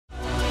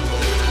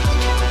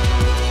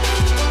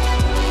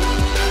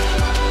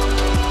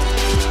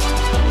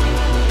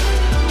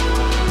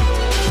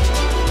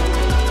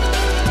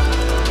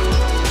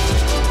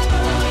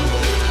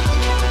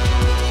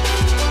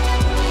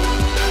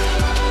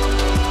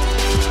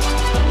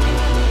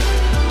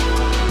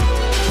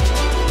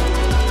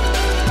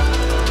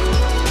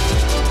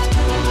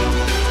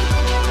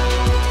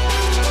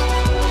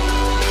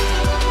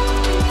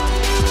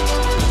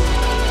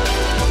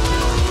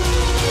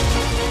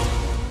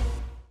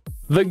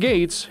The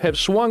gates have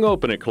swung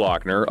open at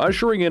Klockner,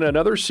 ushering in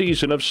another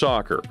season of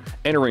soccer.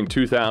 Entering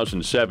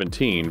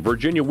 2017,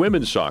 Virginia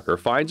women's soccer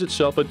finds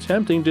itself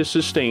attempting to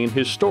sustain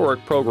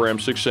historic program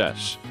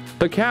success.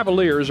 The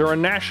Cavaliers are a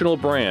national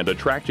brand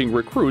attracting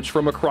recruits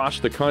from across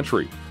the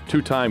country.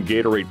 Two-time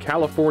Gatorade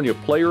California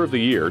Player of the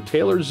Year,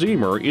 Taylor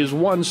Ziemer, is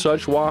one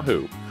such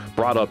wahoo.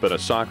 Brought up in a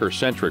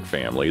soccer-centric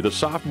family, the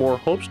sophomore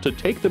hopes to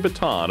take the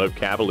baton of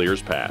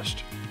Cavaliers'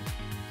 past.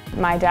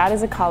 My dad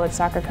is a college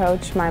soccer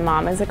coach. My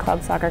mom is a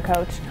club soccer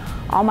coach.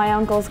 All my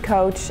uncles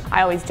coach.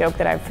 I always joke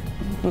that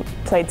I've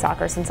played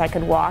soccer since I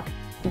could walk.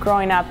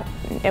 Growing up,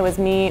 it was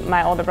me,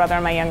 my older brother,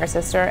 and my younger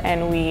sister,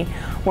 and we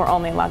were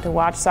only allowed to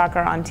watch soccer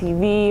on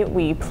TV.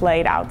 We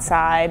played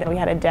outside. We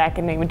had a deck,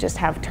 and we would just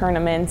have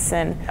tournaments.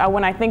 And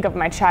when I think of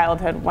my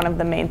childhood, one of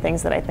the main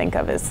things that I think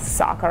of is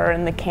soccer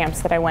and the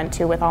camps that I went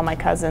to with all my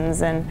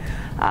cousins, and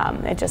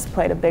it just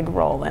played a big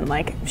role in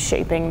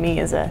shaping me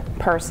as a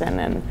person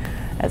and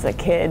as a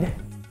kid.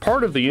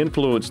 Part of the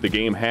influence the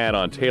game had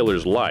on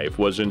Taylor's life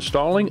was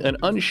installing an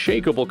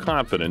unshakable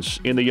confidence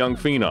in the young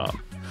phenom.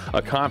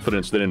 A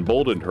confidence that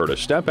emboldened her to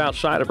step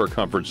outside of her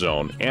comfort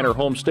zone and her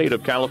home state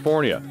of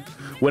California.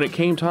 When it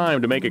came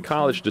time to make a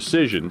college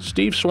decision,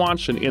 Steve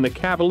Swanson in the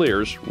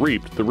Cavaliers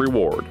reaped the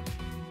reward.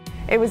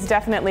 It was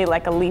definitely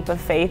like a leap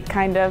of faith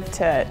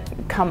to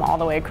come all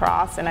the way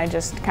across, and I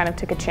just kind of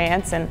took a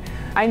chance, and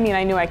I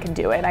knew I could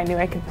do it. I knew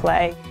I could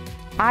play.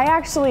 I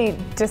actually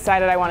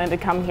decided I wanted to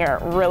come here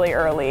really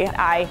early.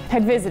 I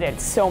had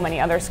visited so many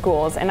other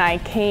schools, and I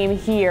came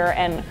here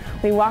and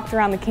we walked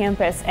around the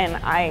campus, and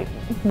I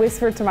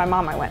whispered to my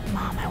mom, I went,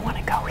 "Mom, I want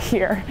to go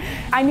here."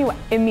 I knew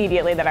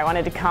immediately that I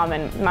wanted to come,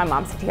 and my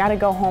mom said, "You got to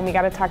go home, you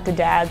got to talk to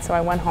Dad." So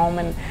I went home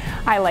and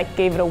I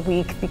gave it a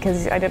week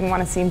because I didn't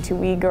want to seem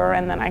too eager,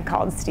 and then I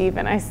called Steve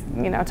and I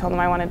told him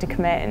I wanted to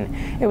commit,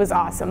 and it was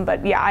awesome.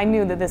 But yeah, I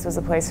knew that this was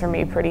a place for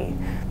me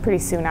pretty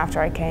soon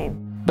after I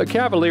came. The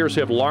Cavaliers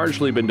have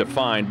largely been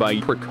defined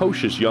by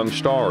precocious young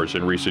stars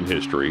in recent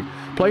history.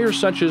 Players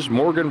such as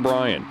Morgan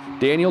Bryan,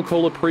 Daniel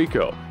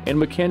Colaprico, and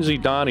Mackenzie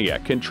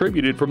Doniak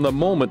contributed from the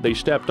moment they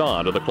stepped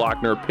onto the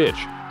Klockner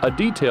pitch, a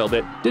detail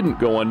that didn't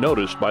go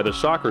unnoticed by the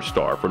soccer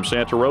star from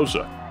Santa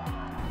Rosa.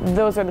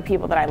 Those are the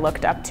people that I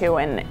looked up to,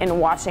 and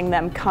watching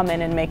them come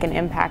in and make an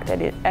impact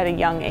at a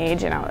young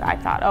age, and I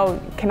thought, oh,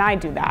 can I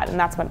do that? And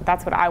that's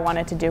what I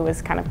wanted to do,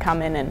 was kind of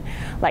come in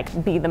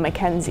and be the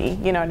Mackenzie,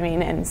 you know what I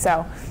mean? And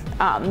so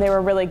they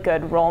were really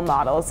good role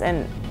models,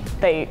 and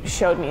they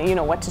showed me,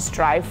 what to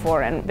strive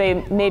for, and they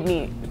made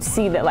me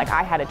see that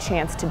I had a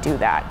chance to do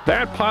that.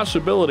 That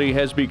possibility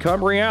has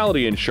become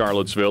reality in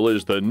Charlottesville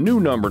as the new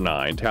number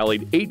 9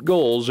 tallied 8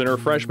 goals in her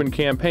freshman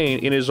campaign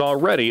and is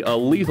already a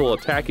lethal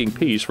attacking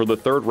piece for the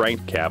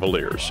third-ranked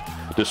Cavaliers.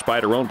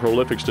 Despite her own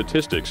prolific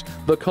statistics,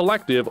 the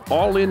collective,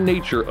 all-in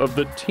nature of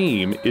the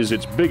team is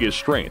its biggest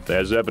strength,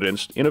 as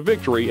evidenced in a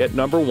victory at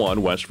number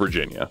 1 West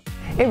Virginia.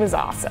 It was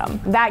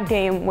awesome. That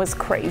game was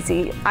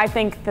crazy. I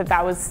think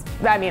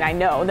I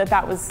know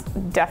that was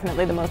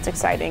definitely the most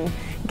exciting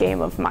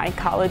game of my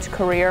college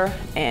career,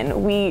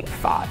 and we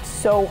fought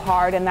so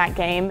hard in that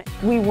game.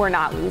 We were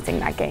not losing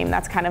that game.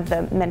 That's kind of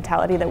the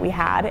mentality that we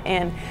had,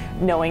 and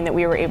knowing that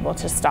we were able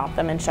to stop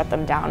them and shut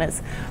them down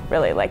is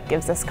really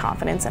gives us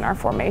confidence in our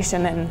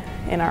formation and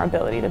in our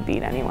ability to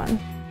beat anyone.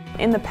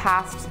 In the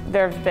past,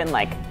 there have been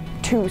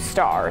 2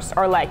 stars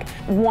or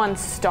 1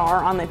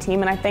 star on the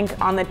team, and I think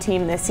on the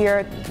team this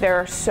year there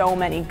are so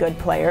many good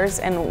players,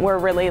 and we're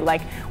really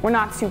we're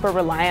not super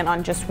reliant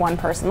on just one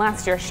person.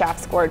 Last year Shaf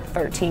scored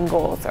 13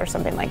 goals or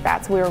something like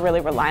that, so we were really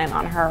reliant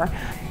on her.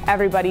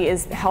 Everybody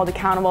is held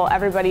accountable.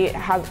 Everybody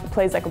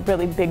plays a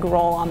really big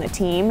role on the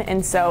team,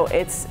 and so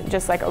it's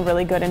just a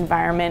really good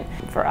environment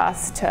for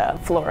us to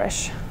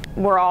flourish.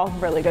 We're all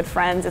really good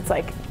friends. It's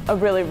a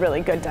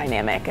really good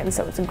dynamic, and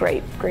so it's a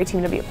great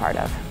team to be a part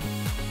of.